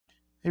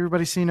Hey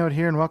everybody, C Note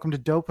here, and welcome to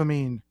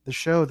Dopamine, the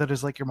show that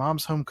is like your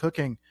mom's home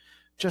cooking,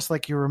 just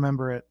like you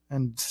remember it,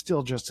 and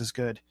still just as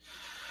good.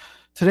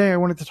 Today I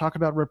wanted to talk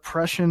about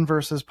repression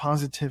versus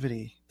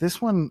positivity.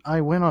 This one,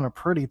 I went on a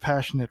pretty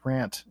passionate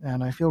rant,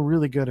 and I feel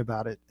really good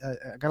about it.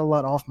 I got a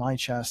lot off my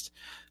chest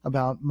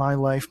about my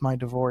life, my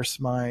divorce,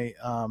 my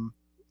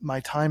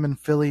time in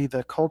Philly,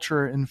 the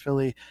culture in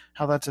Philly,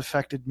 how that's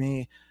affected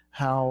me,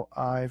 how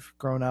I've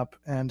grown up,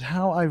 and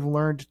how I've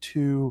learned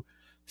to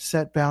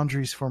set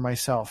boundaries for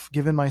myself,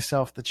 given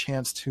myself the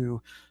chance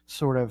to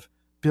sort of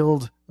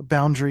build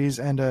boundaries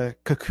and a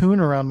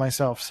cocoon around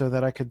myself so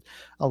that I could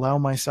allow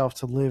myself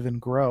to live and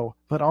grow.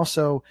 But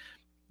also,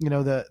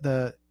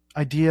 the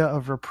idea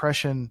of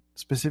repression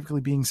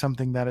specifically being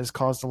something that has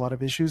caused a lot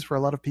of issues for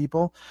a lot of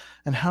people,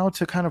 and how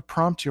to kind of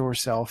prompt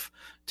yourself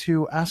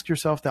to ask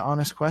yourself the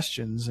honest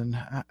questions, and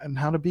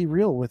how to be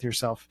real with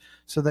yourself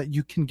so that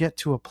you can get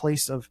to a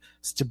place of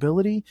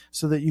stability,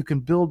 so that you can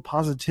build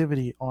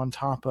positivity on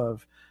top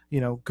of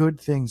good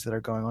things that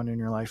are going on in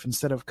your life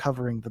instead of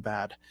covering the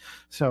bad.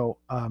 So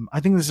I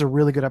think this is a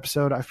really good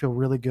episode. I feel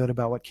really good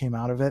about what came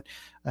out of it,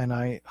 and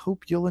I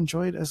hope you'll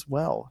enjoy it as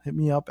well. Hit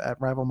me up at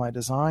Rival My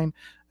Design,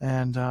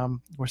 and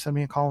or send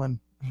me a call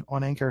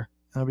on Anchor.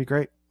 That'll be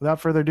great.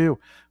 Without further ado,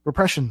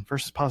 repression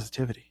versus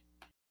positivity.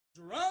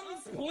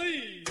 Drums,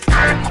 please.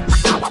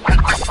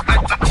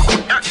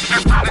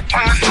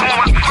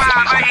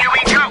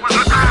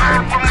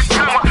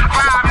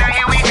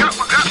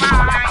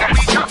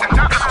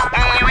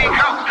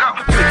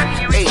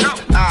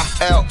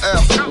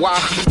 H-I-L-L-Y,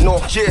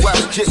 north,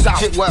 west,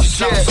 south, west,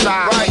 side,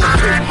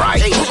 right,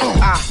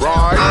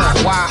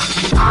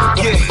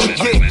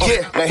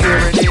 yeah, now here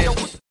it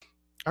is.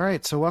 All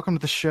right, so welcome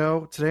to the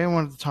show. Today I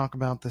wanted to talk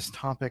about this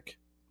topic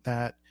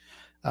that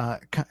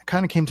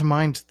kind of came to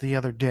mind the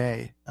other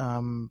day,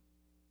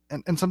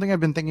 and something I've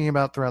been thinking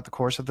about throughout the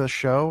course of the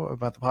show,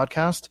 about the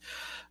podcast.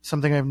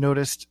 Something I've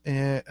noticed,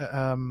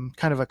 kind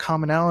of a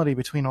commonality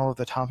between all of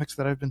the topics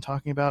that I've been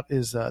talking about,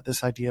 is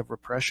this idea of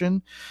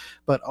repression,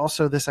 but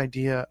also this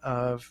idea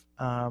of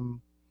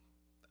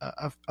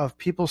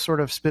people sort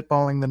of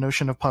spitballing the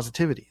notion of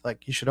positivity.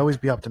 Like, you should always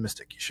be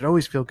optimistic. You should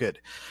always feel good.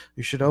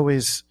 You should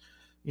always,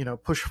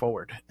 push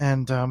forward.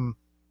 And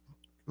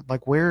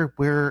like,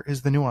 where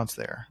is the nuance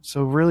there?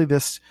 So really,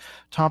 this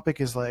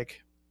topic is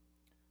like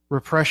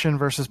repression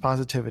versus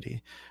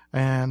positivity.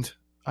 And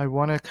I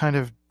want to kind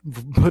of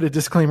put a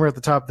disclaimer at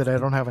the top that I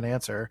don't have an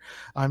answer.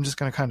 I'm just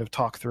going to kind of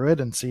talk through it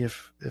and see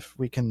if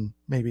we can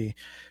maybe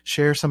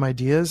share some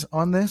ideas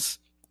on this.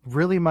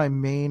 Really, my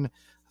main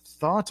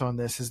thought on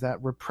this is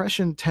that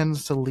repression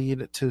tends to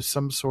lead to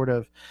some sort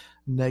of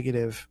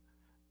negative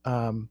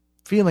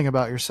feeling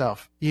about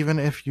yourself. Even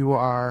if you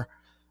are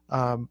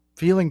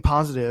feeling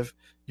positive,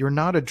 you're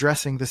not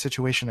addressing the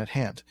situation at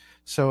hand.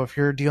 So if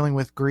you're dealing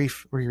with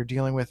grief, or you're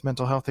dealing with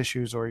mental health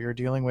issues, or you're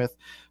dealing with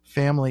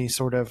family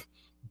sort of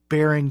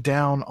bearing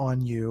down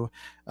on you,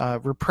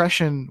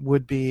 repression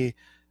would be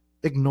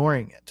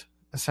ignoring it,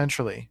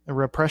 essentially.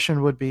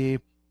 Repression would be,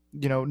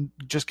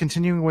 just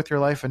continuing with your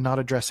life and not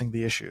addressing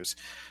the issues,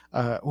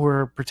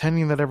 or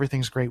pretending that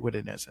everything's great when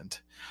it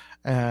isn't.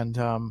 And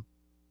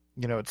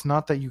it's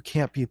not that you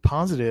can't be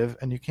positive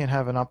and you can't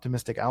have an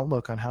optimistic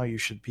outlook on how you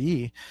should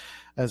be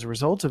as a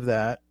result of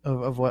that,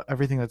 of what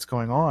everything that's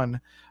going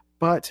on,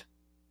 but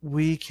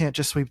we can't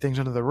just sweep things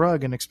under the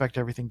rug and expect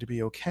everything to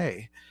be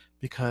okay,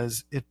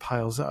 because it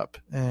piles up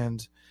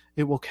and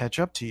it will catch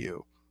up to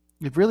you.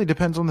 It really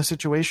depends on the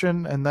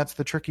situation, and that's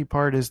the tricky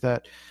part, is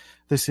that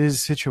this is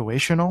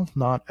situational.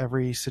 Not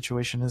every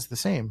situation is the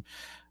same.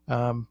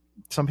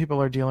 Some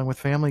people are dealing with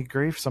family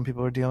grief. Some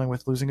people are dealing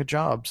with losing a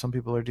job. Some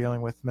people are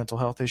dealing with mental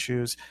health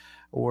issues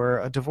or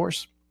a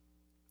divorce.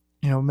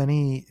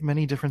 Many,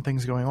 many different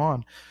things going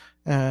on.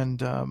 And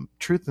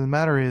truth of the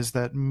matter is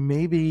that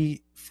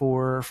maybe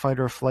for fight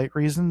or flight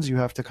reasons, you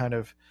have to kind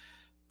of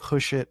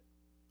push it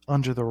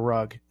under the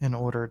rug in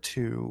order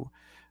to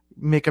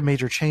make a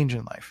major change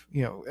in life.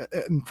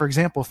 And for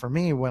example, for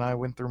me, when I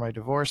went through my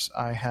divorce,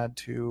 I had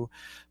to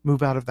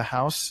move out of the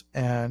house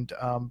and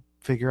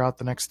figure out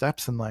the next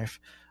steps in life.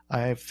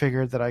 I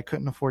figured that I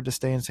couldn't afford to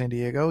stay in San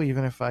Diego,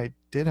 even if I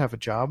did have a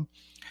job,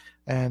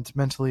 and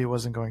mentally it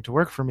wasn't going to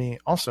work for me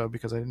also,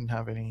 because I didn't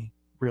have any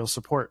real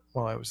support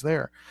while I was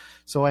there.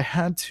 So I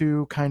had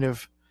to kind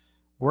of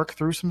work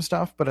through some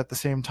stuff, but at the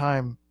same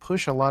time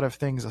push a lot of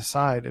things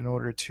aside in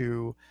order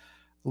to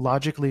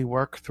logically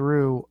work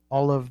through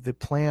all of the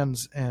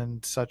plans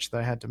and such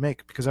that I had to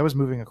make, because I was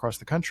moving across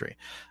the country.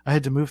 I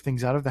had to move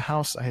things out of the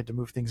house. I had to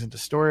move things into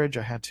storage.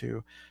 I had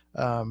to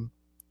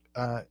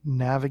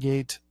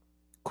navigate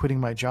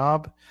quitting my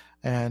job.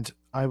 And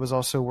I was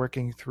also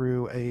working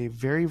through a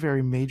very,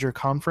 very major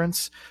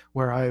conference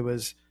where I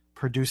was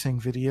producing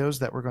videos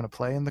that were going to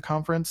play in the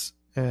conference.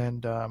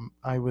 And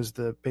I was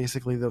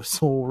basically the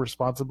sole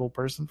responsible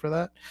person for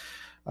that.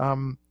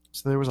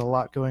 So there was a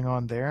lot going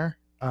on there.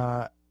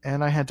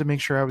 And I had to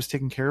make sure I was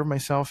taking care of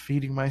myself,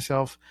 feeding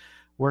myself,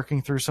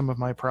 working through some of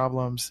my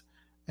problems,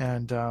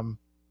 and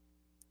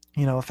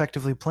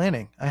effectively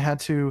planning. I had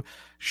to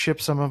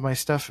ship some of my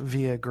stuff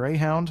via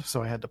Greyhound,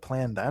 so I had to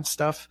plan that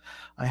stuff.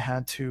 I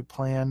had to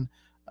plan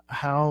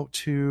how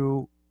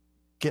to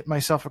get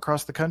myself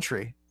across the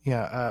country.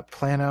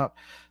 Plan out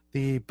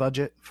the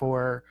budget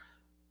for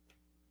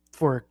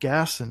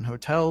gas and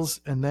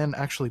hotels, and then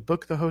actually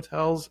book the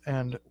hotels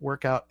and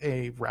work out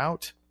a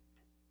route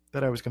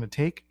that I was going to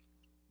take,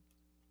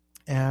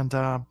 and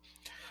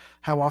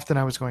how often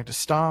I was going to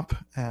stop,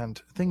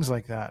 and things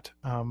like that.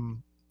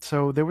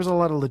 So there was a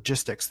lot of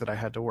logistics that I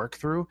had to work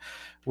through,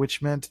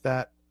 which meant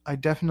that I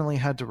definitely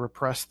had to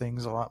repress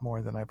things a lot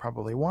more than I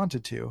probably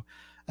wanted to.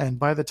 And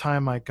by the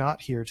time I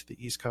got here to the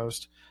East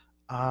Coast,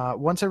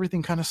 once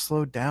everything kind of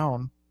slowed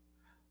down,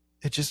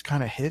 it just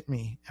kind of hit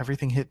me.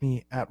 Everything hit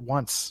me at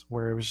once,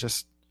 where it was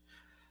just,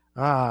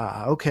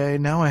 okay,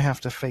 now I have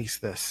to face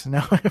this.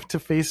 Now I have to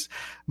face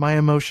my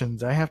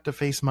emotions. I have to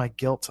face my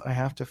guilt. I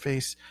have to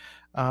face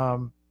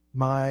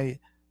my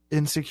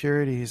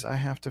insecurities. I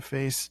have to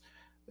face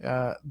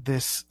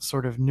this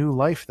sort of new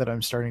life that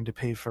I'm starting to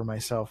pave for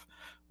myself,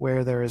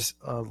 where there is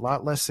a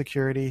lot less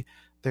security.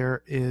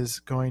 There is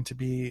going to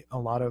be a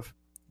lot of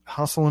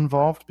hustle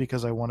involved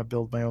because I want to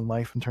build my own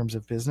life in terms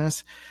of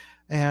business.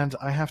 And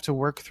I have to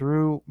work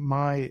through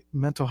my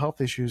mental health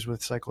issues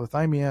with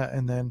cyclothymia,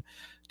 and then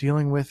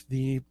dealing with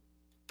the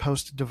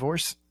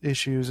post-divorce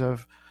issues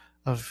of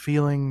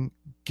feeling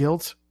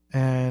guilt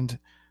and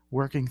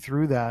working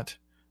through that.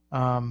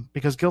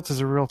 Because guilt is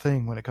a real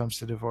thing when it comes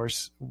to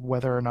divorce,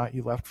 whether or not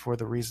you left for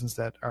the reasons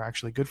that are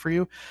actually good for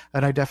you.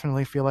 And I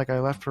definitely feel like I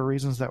left for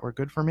reasons that were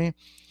good for me.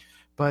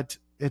 But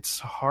it's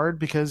hard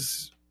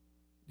because,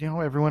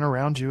 everyone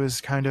around you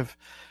is kind of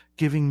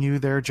giving you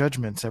their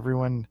judgments.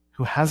 Everyone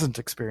who hasn't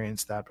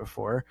experienced that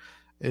before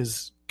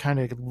is kind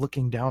of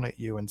looking down at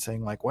you and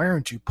saying, like, why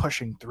aren't you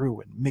pushing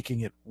through and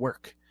making it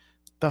work?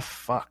 The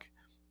fuck?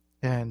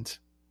 And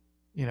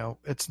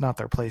it's not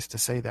their place to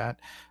say that,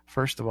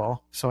 first of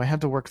all. So I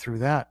had to work through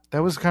that.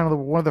 That was kind of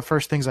one of the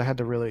first things I had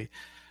to really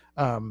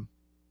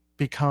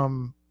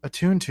become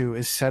attuned to,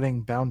 is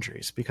setting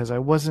boundaries, because I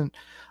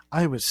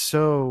was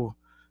so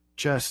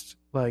just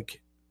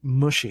like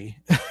mushy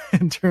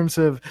in terms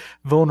of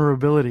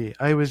vulnerability.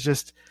 I was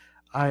just,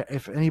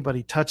 if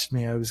anybody touched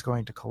me, I was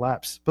going to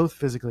collapse, both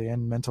physically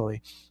and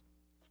mentally.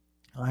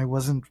 I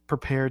wasn't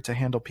prepared to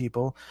handle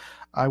people.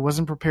 I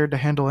wasn't prepared to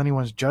handle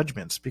anyone's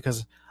judgments,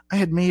 because I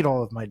had made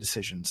all of my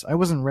decisions. I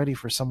wasn't ready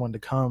for someone to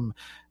come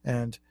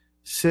and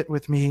sit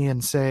with me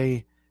and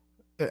say,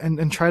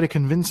 and try to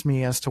convince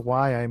me as to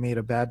why I made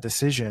a bad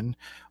decision,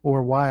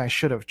 or why I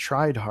should have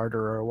tried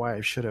harder, or why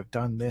I should have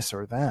done this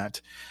or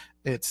that.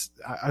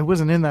 I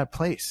wasn't in that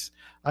place.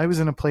 I was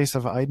in a place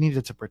of, I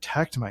needed to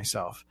protect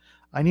myself.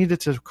 I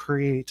needed to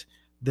create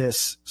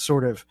this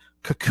sort of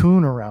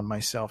cocoon around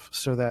myself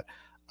so that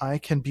I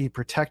can be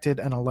protected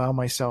and allow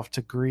myself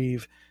to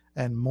grieve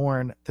and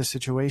mourn the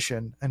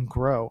situation and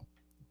grow.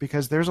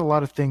 Because there's a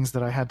lot of things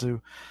that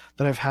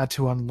I've had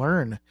to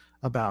unlearn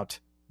about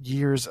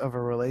years of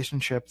a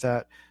relationship,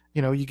 that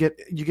you get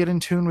in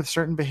tune with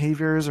certain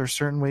behaviors or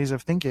certain ways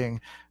of thinking,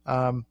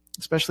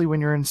 especially when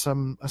you're in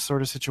a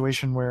sort of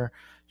situation where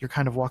you're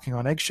kind of walking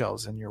on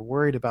eggshells and you're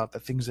worried about the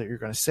things that you're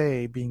going to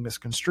say being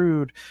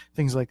misconstrued,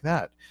 things like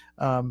that.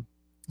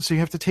 So you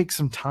have to take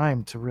some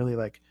time to really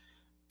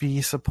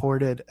be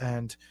supported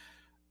and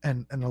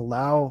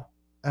allow,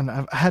 and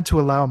I had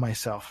to allow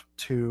myself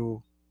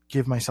to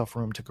give myself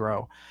room to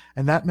grow.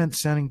 And that meant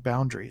setting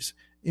boundaries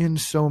in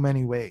so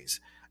many ways.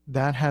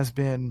 That has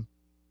been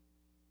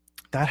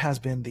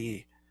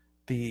the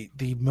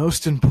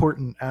most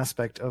important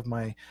aspect of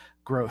my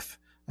growth.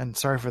 And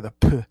sorry for the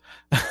puh.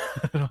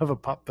 I don't have a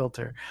pop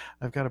filter.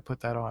 I've got to put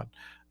that on.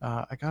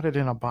 I got it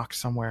in a box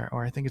somewhere,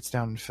 or I think it's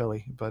down in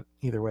Philly, but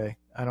either way,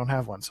 I don't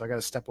have one, so I got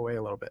to step away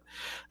a little bit.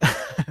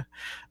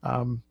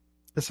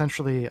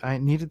 Essentially, I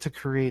needed to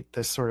create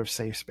this sort of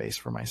safe space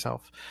for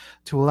myself,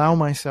 to allow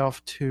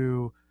myself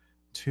to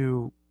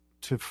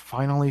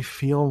finally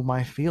feel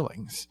my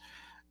feelings,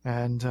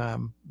 and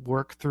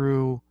work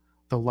through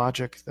the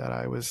logic that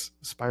I was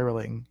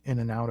spiraling in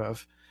and out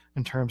of,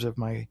 in terms of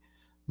my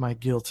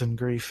guilt and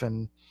grief,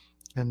 and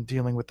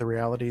dealing with the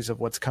realities of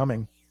what's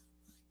coming.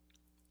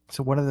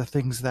 So one of the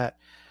things that,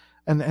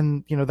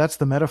 and that's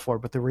the metaphor,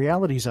 but the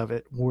realities of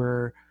it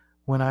were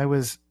when I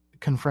was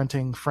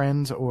confronting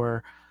friends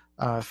or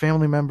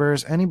family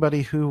members,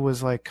 anybody who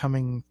was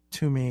coming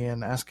to me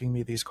and asking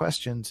me these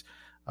questions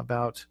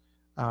about,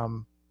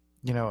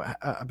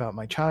 about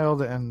my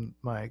child and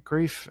my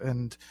grief,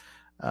 and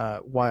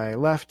why I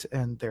left,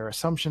 and their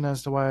assumption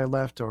as to why I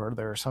left, or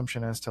their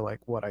assumption as to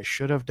what I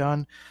should have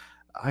done.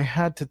 I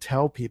had to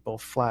tell people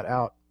flat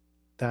out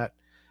that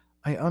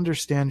I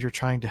understand you're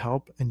trying to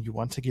help and you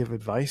want to give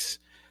advice,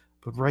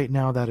 but right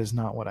now that is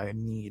not what I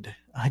need.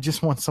 I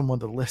just want someone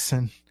to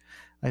listen.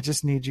 I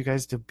just need you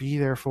guys to be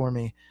there for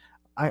me.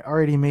 I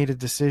already made a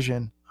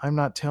decision. I'm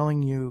not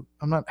telling you,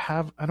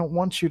 I don't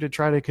want you to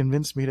try to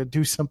convince me to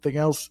do something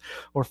else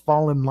or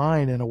fall in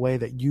line in a way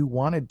that you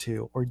wanted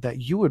to, or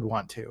that you would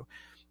want to.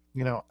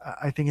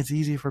 I think it's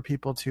easy for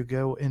people to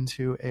go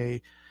into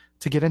a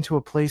to get into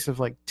a place of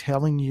like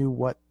telling you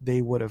what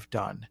they would have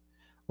done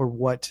or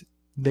what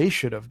they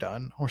should have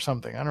done or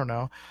something. I don't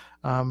know.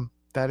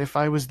 That if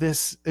I was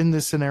this in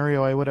this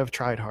scenario, I would have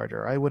tried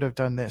harder. I would have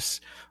done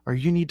this, or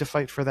you need to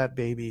fight for that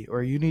baby,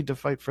 or you need to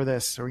fight for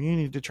this, or you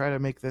need to try to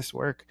make this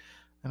work.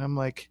 And I'm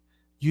like,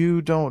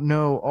 you don't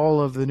know all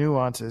of the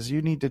nuances.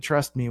 You need to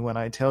trust me when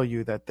I tell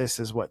you that this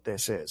is what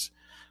this is.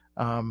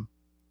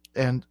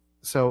 And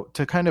so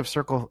to kind of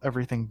circle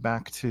everything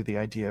back to the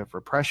idea of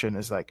repression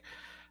is like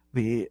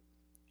the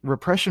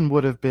repression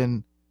would have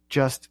been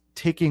just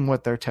taking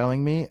what they're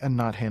telling me and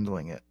not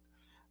handling it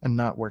and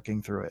not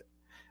working through it.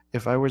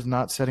 If I was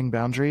not setting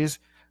boundaries,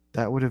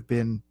 that would have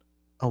been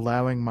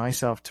allowing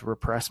myself to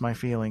repress my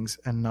feelings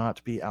and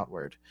not be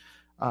outward.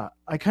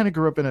 I kind of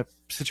grew up in a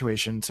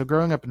situation. So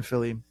growing up in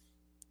Philly,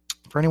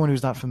 for anyone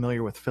who's not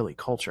familiar with Philly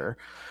culture,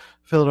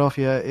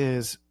 Philadelphia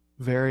is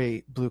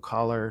very blue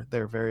collar.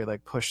 They're very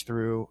like push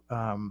through,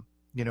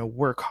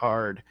 work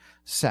hard,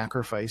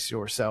 sacrifice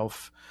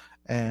yourself.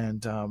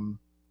 And,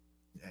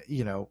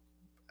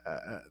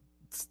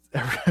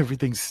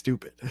 everything's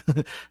stupid.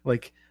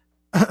 Like,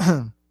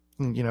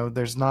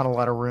 there's not a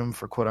lot of room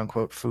for quote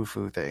unquote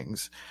foo-foo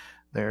things.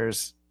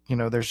 There's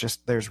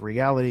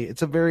reality.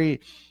 It's a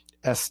very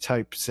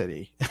S-type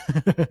city,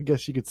 I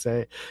guess you could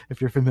say,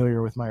 if you're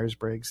familiar with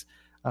Myers-Briggs.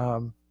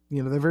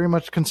 They're very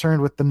much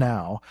concerned with the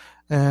now.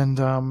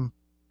 And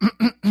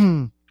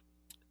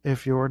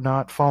if you're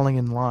not falling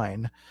in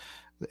line,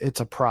 it's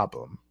a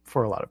problem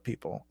for a lot of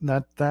people.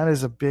 That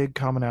is a big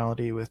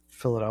commonality with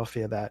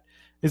Philadelphia. That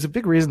is a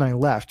big reason I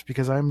left,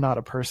 because I'm not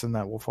a person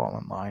that will fall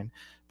in line.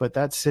 But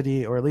that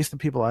city, or at least the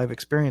people I've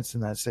experienced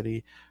in that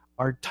city,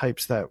 are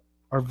types that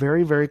are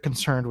very, very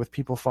concerned with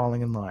people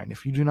falling in line.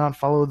 If you do not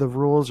follow the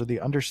rules or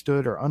the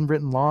understood or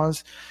unwritten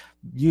laws,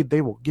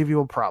 they will give you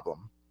a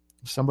problem.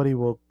 Somebody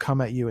will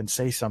come at you and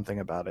say something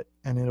about it,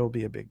 and it'll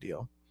be a big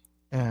deal.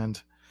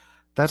 And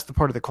that's the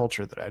part of the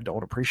culture that I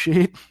don't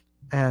appreciate,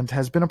 and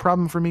has been a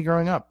problem for me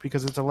growing up,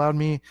 because it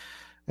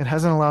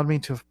hasn't allowed me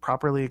to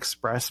properly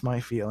express my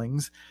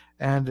feelings.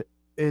 And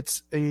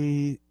it's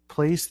a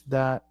place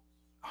that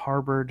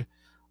harbored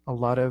a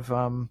lot of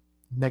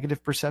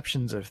negative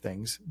perceptions of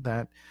things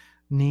that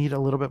need a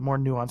little bit more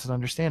nuance and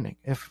understanding.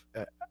 If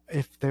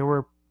there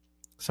were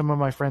some of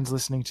my friends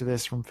listening to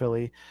this from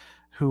Philly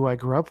who I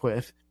grew up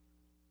with,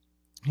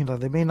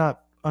 they may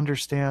not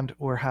understand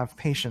or have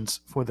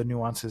patience for the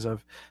nuances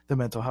of the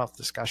mental health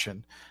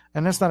discussion.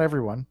 And that's not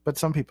everyone, but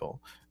some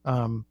people.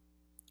 And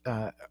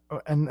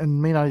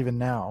may not even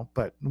now,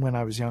 but when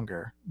I was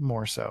younger,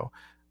 more so,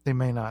 they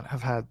may not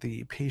have had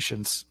the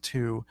patience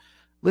to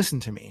listen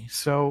to me.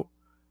 So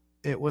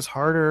it was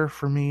harder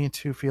for me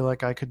to feel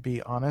like I could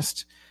be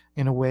honest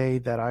in a way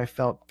that I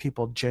felt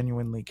people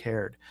genuinely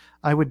cared.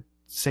 I would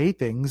say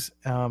things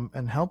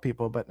and help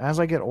people, but as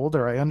I get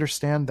older, I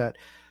understand that,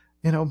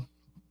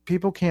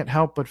 people can't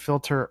help but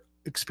filter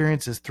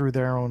experiences through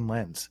their own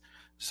lens.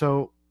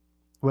 So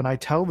when I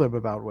tell them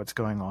about what's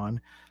going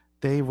on,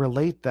 they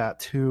relate that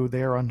to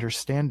their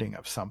understanding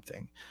of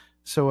something.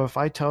 So if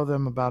I tell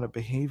them about a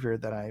behavior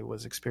that I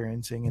was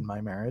experiencing in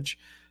my marriage,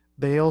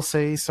 they'll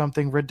say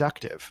something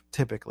reductive,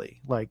 typically,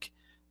 like,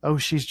 oh,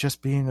 she's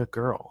just being a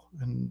girl.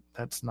 And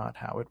that's not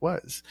how it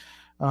was.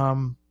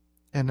 And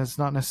it's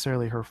not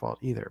necessarily her fault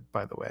either,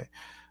 by the way.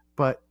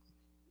 But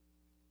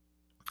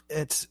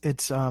it's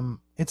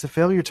a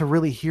failure to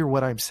really hear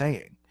what I'm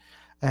saying.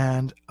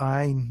 And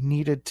I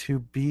needed to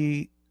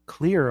be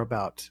clear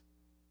about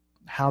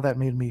how that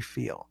made me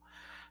feel.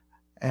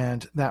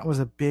 And that was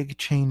a big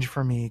change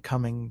for me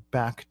coming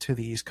back to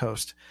the East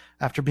Coast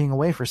after being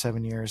away for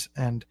 7 years,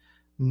 and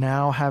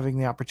now having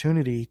the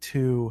opportunity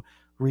to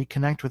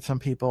reconnect with some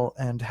people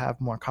and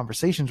have more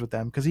conversations with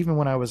them. Because even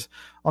when I was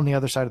on the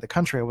other side of the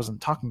country, I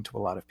wasn't talking to a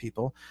lot of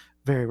people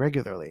very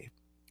regularly.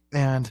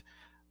 And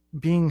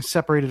being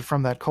separated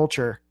from that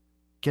culture,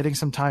 getting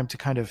some time to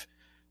kind of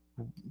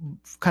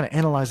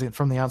analyze it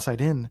from the outside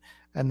in,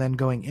 and then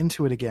going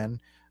into it again,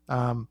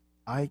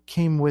 I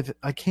came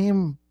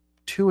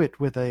to it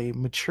with a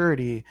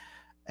maturity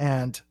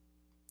and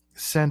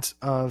sense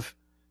of,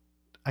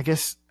 I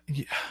guess,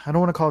 I don't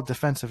want to call it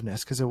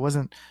defensive-ness, because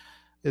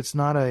it's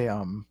not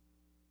an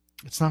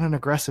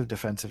aggressive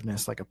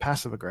defensiveness, like a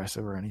passive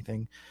aggressive or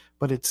anything,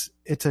 but it's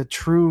a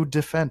true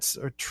defense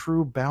or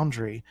true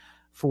boundary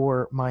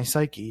for my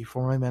psyche,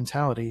 for my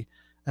mentality,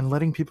 and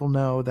letting people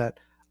know that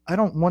I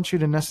don't want you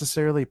to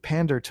necessarily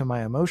pander to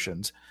my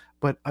emotions,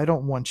 but I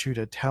don't want you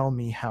to tell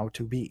me how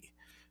to be.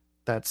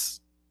 That's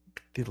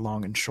the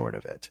long and short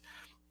of it.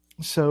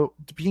 So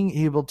being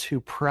able to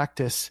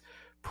practice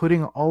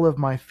putting all of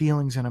my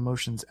feelings and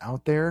emotions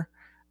out there,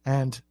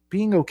 and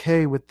being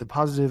okay with the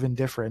positive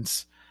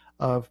indifference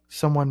of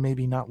someone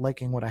maybe not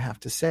liking what I have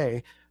to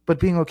say, but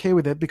being okay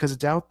with it because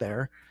it's out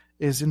there,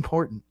 is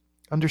important.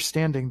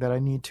 Understanding that I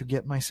need to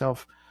get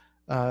myself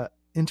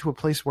into a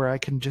place where I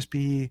can just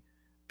be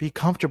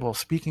comfortable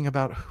speaking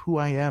about who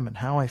I am and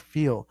how I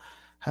feel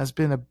has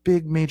been a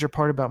big major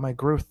part about my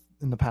growth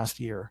in the past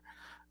year.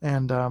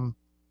 And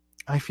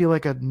I feel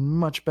like a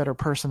much better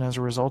person as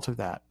a result of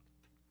that.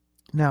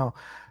 Now,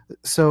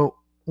 So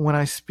when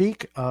I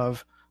speak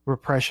of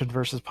repression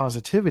versus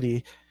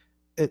positivity,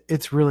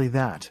 it's really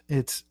that.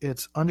 It's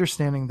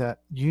understanding that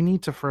you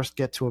need to first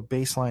get to a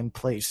baseline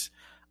place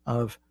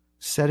of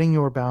setting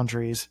your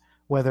boundaries,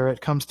 whether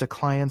it comes to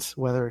clients,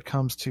 whether it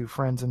comes to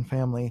friends and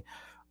family,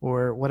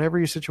 or whatever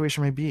your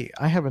situation may be.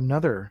 I have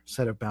another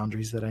set of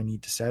boundaries that I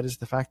need to set, is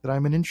the fact that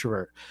I'm an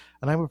introvert,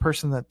 and I'm a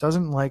person that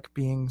doesn't like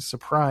being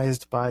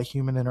surprised by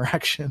human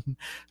interaction.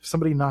 If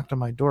somebody knocked on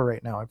my door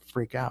right now, I'd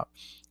freak out.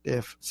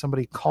 If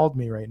somebody called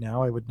me right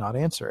now, I would not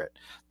answer it.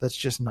 That's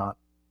just not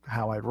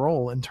how I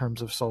roll in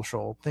terms of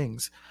social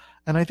things.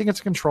 And I think it's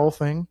a control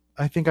thing.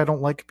 I think I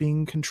don't like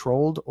being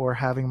controlled or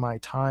having my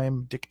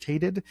time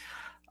dictated.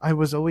 I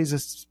was always a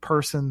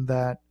person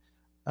that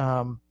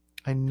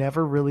I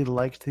never really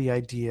liked the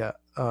idea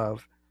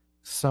of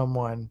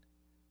someone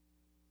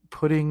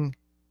putting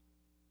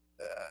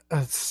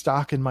a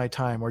stock in my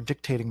time or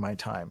dictating my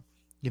time.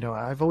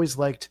 I've always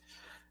liked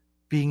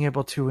being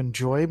able to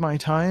enjoy my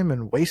time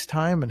and waste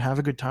time and have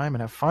a good time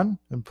and have fun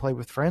and play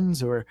with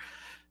friends, or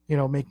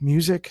make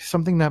music,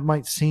 something that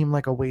might seem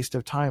like a waste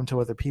of time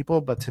to other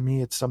people, but to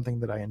me, it's something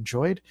that I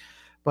enjoyed.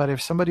 But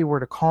if somebody were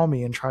to call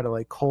me and try to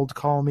like cold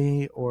call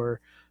me,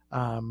 or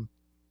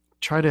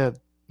try to,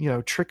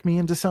 trick me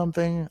into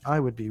something, I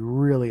would be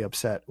really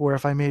upset. Or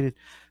if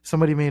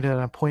somebody made an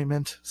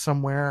appointment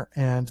somewhere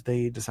and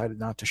they decided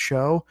not to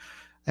show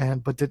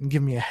but didn't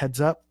give me a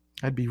heads up,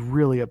 I'd be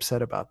really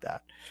upset about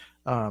that.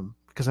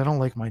 Because I don't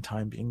like my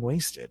time being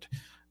wasted.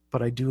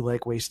 But I do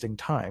like wasting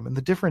time. And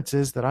the difference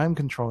is that I'm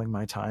controlling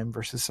my time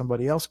versus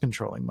somebody else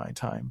controlling my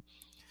time.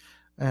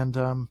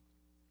 And,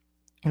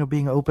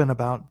 being open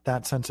about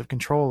that sense of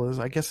control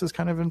is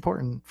kind of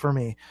important for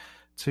me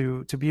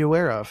to be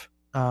aware of.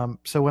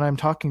 So when I'm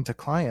talking to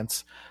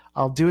clients,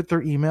 I'll do it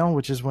through email,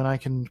 which is when I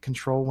can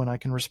control when I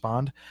can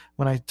respond.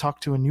 When I talk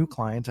to a new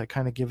client, I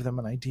kind of give them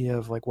an idea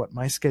of like what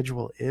my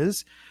schedule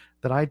is,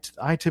 that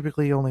I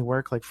typically only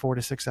work like 4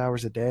 to 6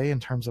 hours a day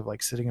in terms of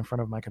like sitting in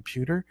front of my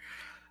computer.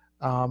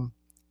 And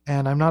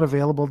I'm not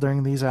available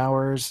during these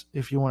hours.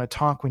 If you want to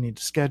talk, we need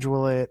to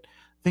schedule it,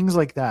 things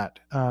like that.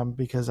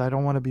 Because I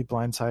don't want to be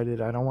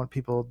blindsided. I don't want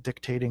people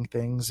dictating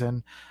things,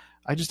 and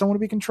I just don't want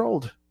to be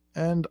controlled.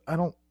 And I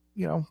don't,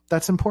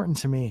 that's important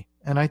to me.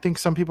 And I think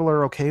some people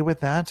are okay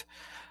with that,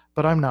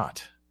 but I'm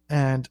not.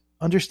 And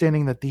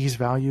understanding that these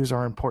values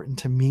are important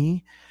to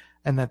me,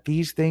 and that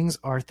these things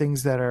are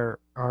things that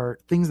are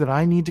things that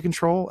I need to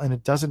control. And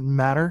it doesn't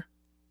matter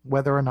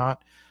whether or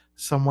not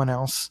someone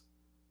else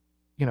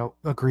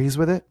agrees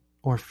with it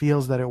or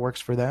feels that it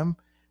works for them.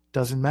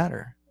 Doesn't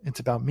matter.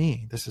 It's about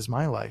me. This is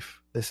my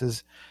life.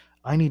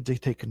 I need to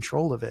take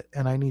control of it,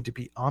 and I need to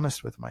be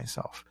honest with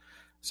myself.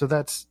 So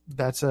that's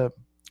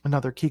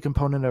another key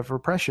component of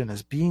repression,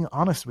 is being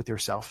honest with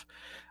yourself.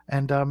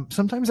 And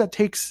sometimes that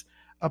takes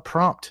a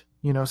prompt,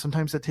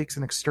 sometimes that takes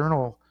an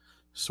external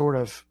sort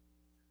of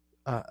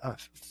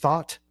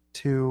thought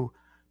to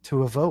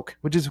evoke,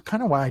 which is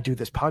kind of why I do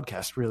this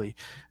podcast, really,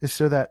 is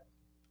so that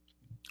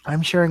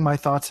I'm sharing my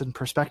thoughts and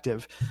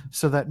perspective,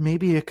 so that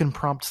maybe it can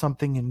prompt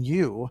something in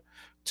you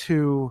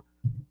to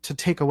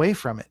take away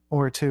from it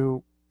or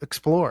to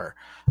explore.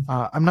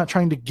 I'm not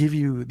trying to give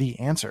you the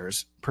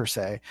answers per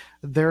se.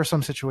 There are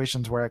some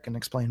situations where I can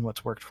explain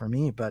what's worked for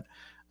me, but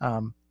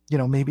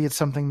maybe it's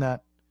something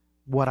that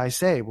what I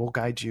say will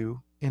guide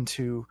you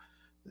into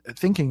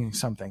thinking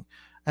something.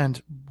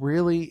 And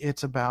really,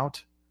 it's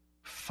about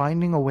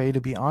finding a way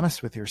to be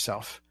honest with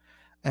yourself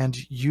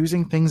and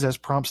using things as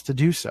prompts to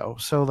do so.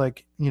 So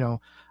like,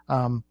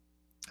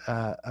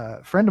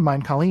 a friend of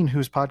mine, Colleen,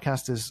 whose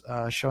podcast is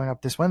showing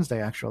up this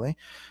Wednesday, actually,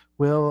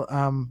 we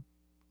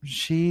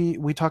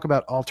talk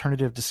about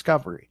alternative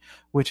discovery,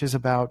 which is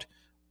about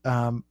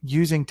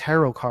using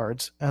tarot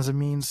cards as a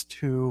means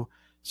to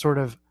sort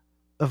of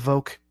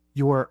evoke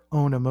your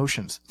own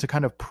emotions, to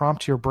kind of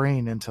prompt your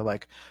brain into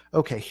like,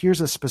 okay, here's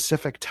a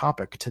specific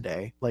topic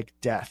today, like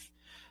death.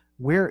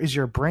 Where is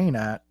your brain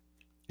at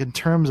in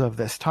terms of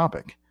this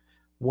topic?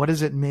 What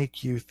does it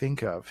make you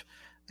think of?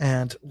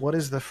 And what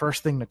is the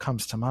first thing that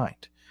comes to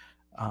mind?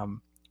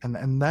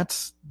 And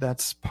that's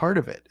part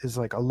of it, is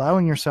like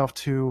allowing yourself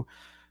to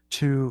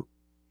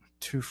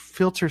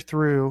filter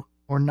through,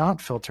 or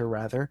not filter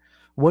rather,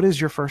 what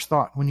is your first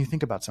thought when you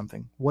think about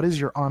something? What is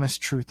your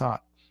honest, true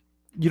thought?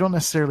 You don't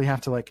necessarily have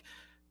to like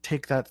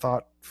take that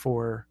thought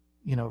for,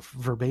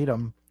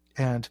 verbatim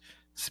and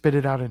spit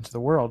it out into the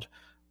world,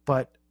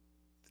 but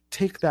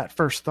take that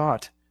first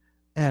thought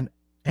and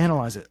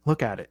analyze it,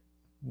 look at it.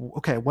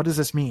 Okay, what does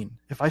this mean?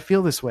 If I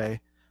feel this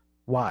way,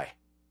 why?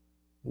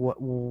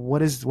 What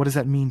does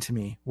that mean to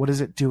me? What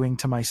is it doing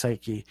to my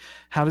psyche?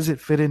 How does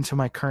it fit into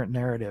my current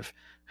narrative?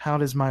 How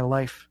has my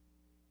life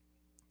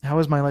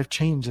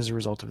changed as a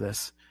result of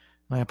this?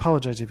 And I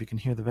apologize if you can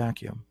hear the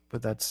vacuum,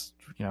 but that's,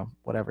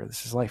 whatever.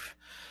 This is life.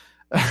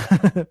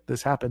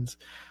 This happens.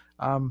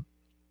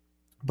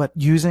 but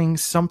using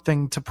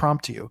something to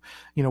prompt you,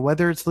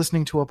 whether it's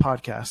listening to a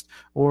podcast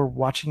or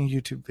watching a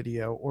YouTube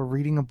video or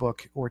reading a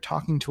book or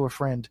talking to a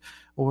friend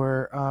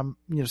or,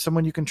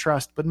 someone you can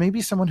trust, but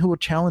maybe someone who will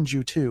challenge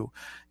you too,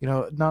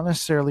 not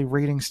necessarily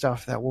reading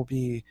stuff that will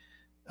be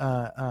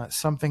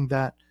something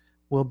that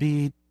will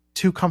be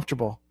too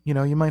comfortable.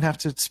 You might have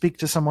to speak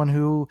to someone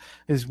who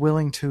is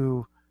willing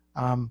to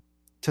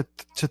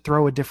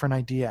throw a different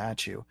idea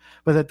at you.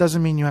 But that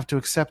doesn't mean you have to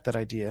accept that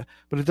idea,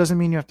 but it doesn't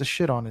mean you have to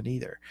shit on it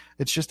either.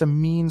 It's just a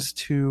means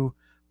to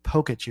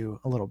poke at you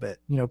a little bit,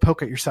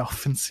 poke at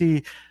yourself and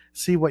see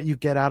what you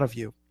get out of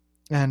you.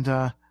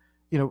 And,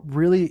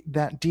 really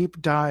that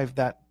deep dive,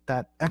 that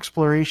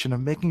exploration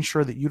of making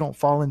sure that you don't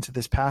fall into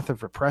this path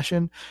of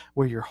repression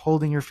where you're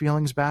holding your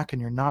feelings back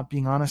and you're not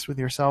being honest with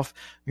yourself,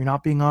 you're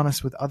not being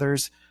honest with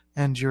others,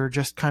 and you're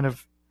just kind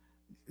of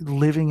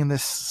living in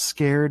this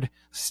scared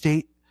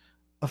state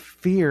of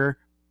fear,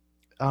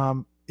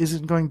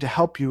 isn't going to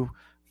help you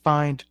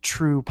find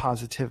true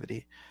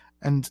positivity.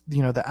 And,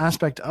 the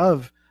aspect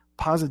of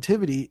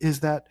positivity is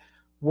that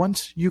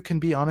once you can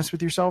be honest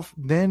with yourself,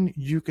 then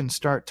you can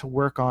start to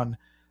work on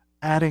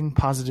adding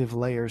positive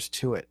layers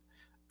to it.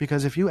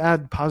 Because if you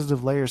add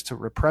positive layers to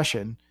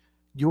repression,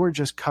 you're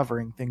just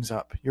covering things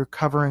up. You're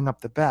covering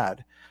up the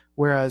bad.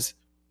 Whereas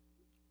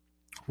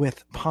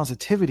with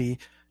positivity,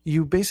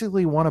 you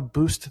basically want to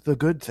boost the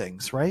good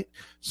things, right?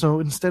 So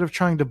instead of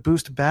trying to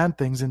boost bad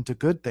things into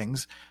good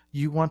things,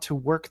 you want to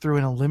work through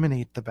and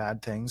eliminate the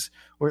bad things,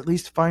 or at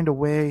least find a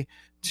way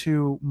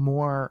to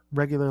more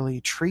regularly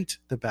treat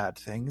the bad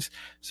things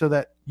so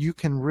that you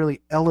can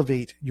really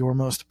elevate your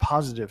most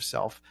positive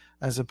self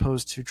as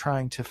opposed to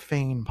trying to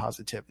feign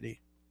positivity.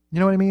 You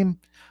know what I mean?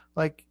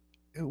 Like,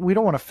 we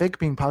don't want to fake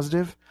being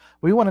positive.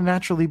 We want to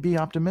naturally be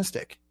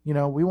optimistic. We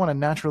want to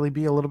naturally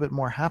be a little bit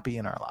more happy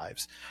in our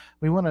lives.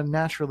 We want to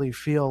naturally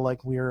feel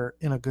like we're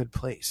in a good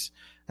place.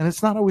 And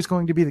it's not always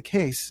going to be the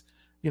case.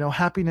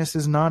 Happiness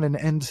is not an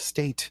end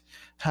state.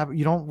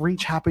 You don't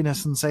reach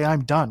happiness and say,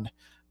 I'm done.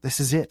 This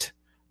is it.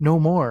 No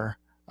more.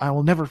 I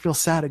will never feel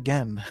sad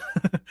again.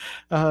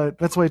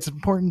 That's why it's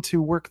important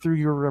to work through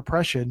your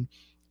repression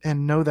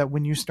and know that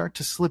when you start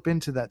to slip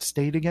into that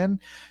state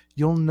again,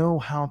 you'll know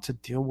how to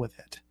deal with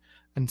it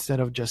instead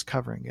of just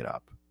covering it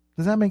up.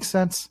 Does that make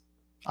sense?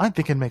 I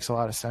think it makes a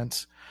lot of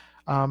sense.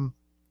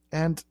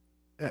 And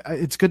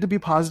it's good to be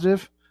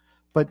positive,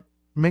 but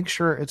make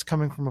sure it's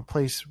coming from a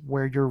place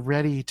where you're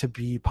ready to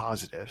be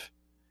positive,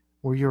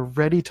 where you're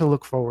ready to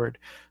look forward.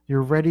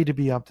 You're ready to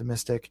be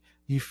optimistic.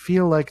 You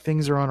feel like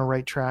things are on a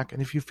right track.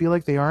 And if you feel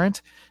like they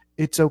aren't,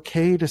 it's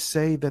okay to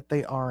say that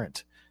they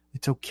aren't.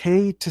 It's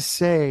okay to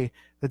say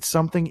that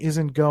something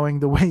isn't going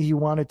the way you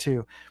want it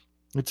to.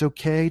 It's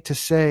okay to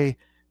say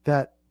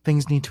that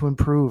things need to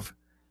improve.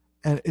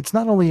 And it's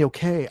not only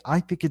okay,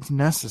 I think it's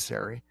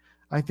necessary.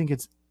 I think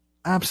it's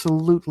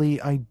absolutely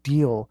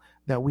ideal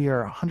that we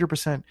are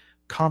 100%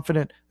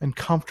 confident and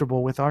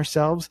comfortable with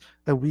ourselves,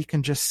 that we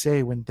can just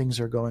say when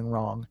things are going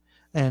wrong.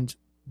 And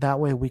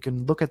that way we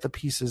can look at the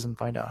pieces and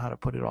find out how to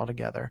put it all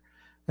together.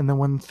 And then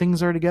when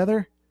things are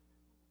together,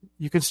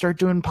 you can start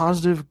doing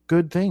positive,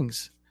 good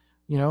things.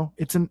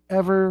 It's an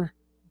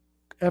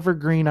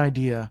evergreen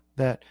idea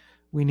that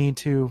we need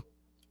to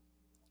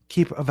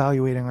keep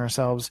evaluating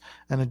ourselves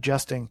and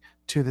adjusting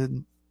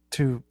to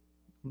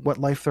what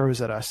life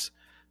throws at us.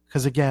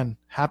 Because again,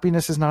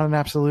 happiness is not an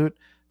absolute.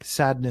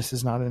 Sadness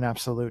is not an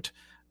absolute.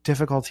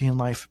 Difficulty in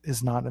life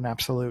is not an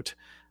absolute.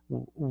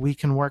 We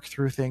can work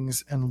through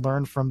things and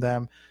learn from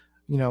them.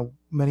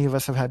 Many of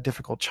us have had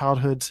difficult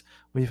childhoods.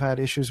 We've had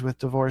issues with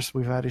divorce.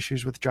 We've had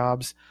issues with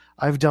jobs.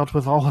 I've dealt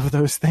with all of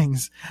those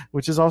things,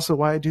 which is also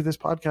why I do this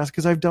podcast,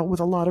 because I've dealt with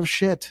a lot of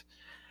shit.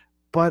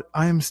 But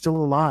I am still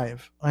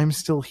alive. I'm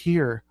still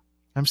here.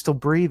 I'm still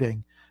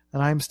breathing.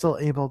 And I'm still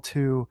able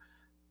to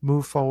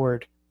move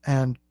forward.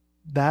 And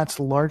that's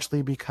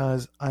largely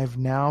because I've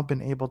now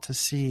been able to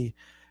see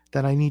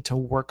that I need to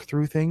work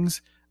through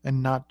things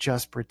and not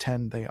just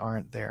pretend they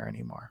aren't there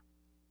anymore.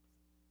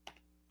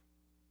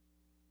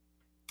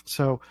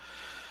 So,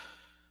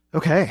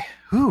 okay.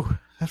 Whew,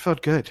 that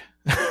felt good.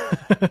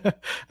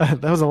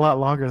 That was a lot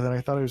longer than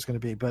I thought it was going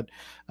to be. But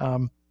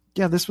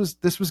yeah, this was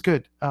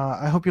good.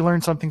 I hope you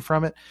learned something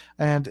from it.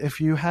 And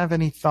if you have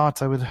any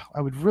thoughts, I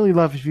would really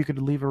love if you could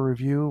leave a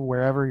review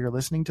wherever you're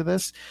listening to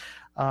this,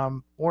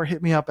 or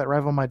hit me up at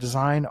Rival My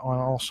Design on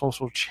all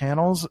social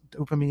channels,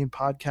 Dopamine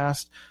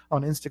Podcast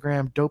on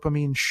Instagram,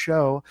 Dopamine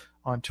Show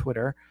on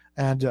Twitter,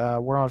 and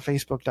we're on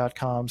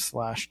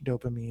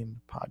Facebook.com/Dopamine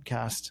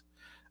Podcast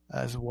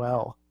as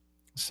well.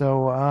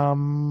 So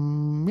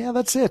yeah,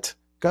 that's it.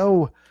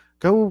 Go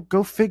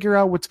figure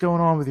out what's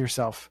going on with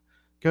yourself.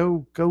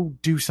 Go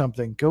do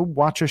something. Go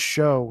watch a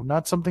show.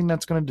 Not something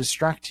that's going to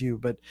distract you,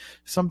 but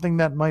something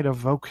that might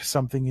evoke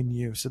something in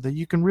you so that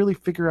you can really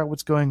figure out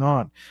what's going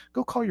on.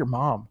 Go call your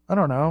mom. I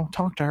don't know.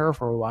 Talk to her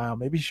for a while.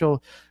 Maybe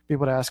she'll be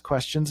able to ask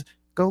questions.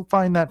 Go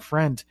find that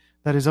friend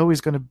that is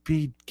always going to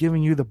be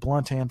giving you the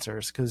blunt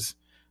answers, because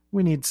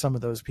we need some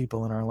of those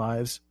people in our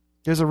lives.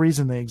 There's a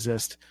reason they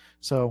exist.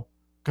 So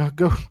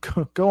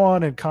go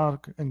on and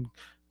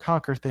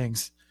conquer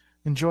things,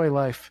 enjoy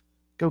life,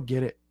 go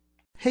get it.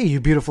 Hey,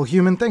 you beautiful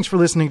human. Thanks for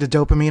listening to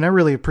Dopamine. I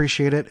really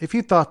appreciate it. If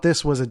you thought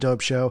this was a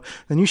dope show,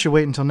 then you should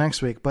wait until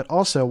next week. But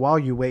also, while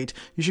you wait,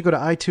 you should go to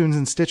iTunes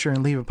and Stitcher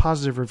and leave a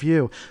positive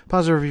review.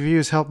 Positive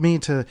reviews help me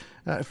to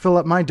fill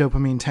up my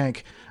dopamine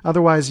tank.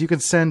 Otherwise, you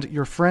could send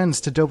your friends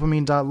to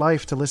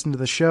dopamine.life to listen to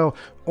the show,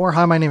 or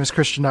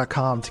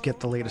HiMyNameIsChristian.com to get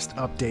the latest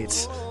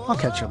updates. I'll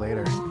catch you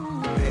later.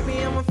 Baby,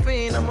 I'm a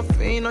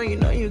fiend. Oh, you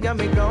know you got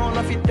me going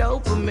off your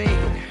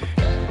dopamine.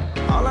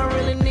 All I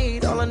really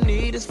need, all I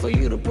need is for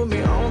you to put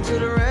me on to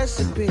the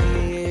recipe.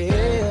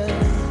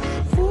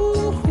 Yeah.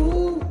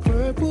 Ooh,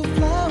 purple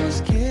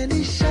flowers,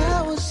 candy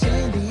showers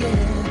in the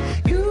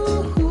air.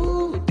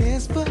 You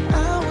dance for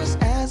hours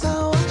as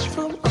I watch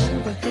from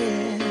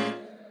overhead.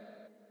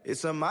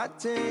 It's a my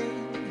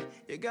thing,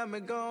 you got me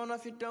going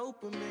off your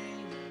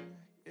dopamine.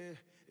 Yeah,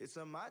 it's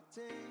a my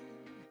thing,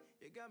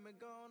 you got me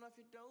going off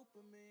your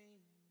dopamine.